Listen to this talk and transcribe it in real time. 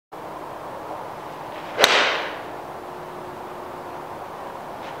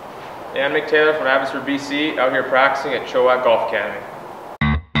Hey, I'm Nick Taylor from Abbotsford, BC, out here practicing at Chilliwack Golf Academy.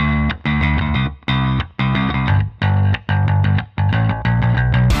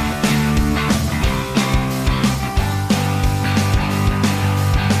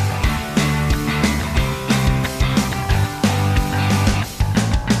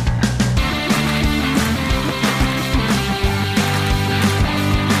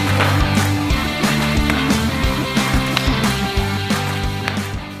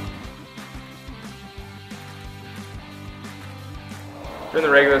 During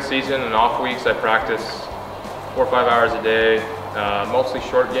the regular season and off weeks, I practice 4 or 5 hours a day, mostly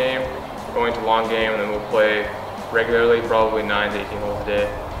short game, going to long game, and then we'll play regularly, probably 9 to 18 holes a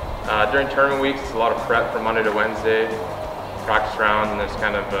day. During tournament weeks, it's a lot of prep from Monday to Wednesday, practice rounds, and then it's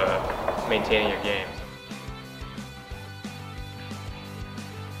kind of maintaining your game.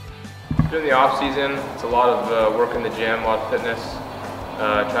 During the off season, it's a lot of work in the gym, a lot of fitness,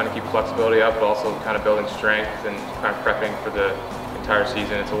 trying to keep flexibility up, but also kind of building strength and kind of prepping for the entire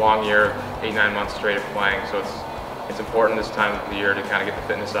season. It's a long year, 8-9 months straight of playing, so it's important this time of the year to kind of get the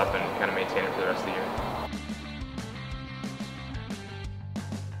fitness up and kind of maintain it for the rest of the year.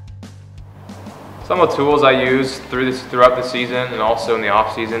 Some of the tools I use throughout the season and also in the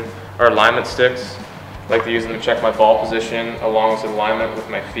off season are alignment sticks. I like to use them to check my ball position along with alignment with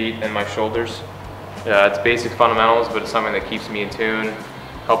my feet and my shoulders. It's basic fundamentals, but it's something that keeps me in tune,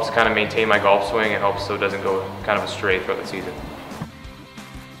 helps kind of maintain my golf swing, and helps so it doesn't go kind of astray throughout the season.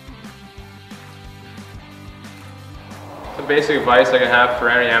 Some basic advice I can have for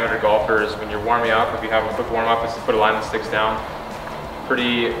any amateur golfers: when you're warming up, if you have a quick warm up, is to put alignment sticks down.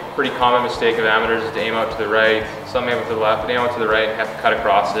 Pretty common mistake of amateurs is to aim out to the right. Some aim out to the left, but aim out to the right and have to cut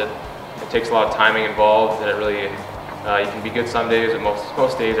across it. It takes a lot of timing involved, and it really you can be good some days, but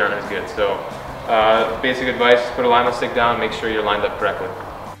most days aren't as good. So basic advice: put alignment stick down, make sure you're lined up correctly.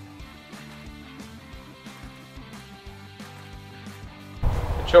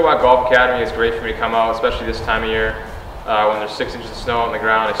 The Chilliwack Golf Academy is great for me to come out, especially this time of year. When there's 6 inches of snow on the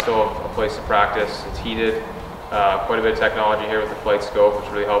ground, I still have a place to practice. It's heated, quite a bit of technology here with the flight scope,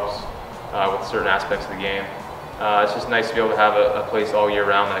 which really helps with certain aspects of the game. It's just nice to be able to have a place all year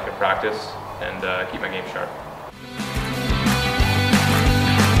round that I can practice and keep my game sharp.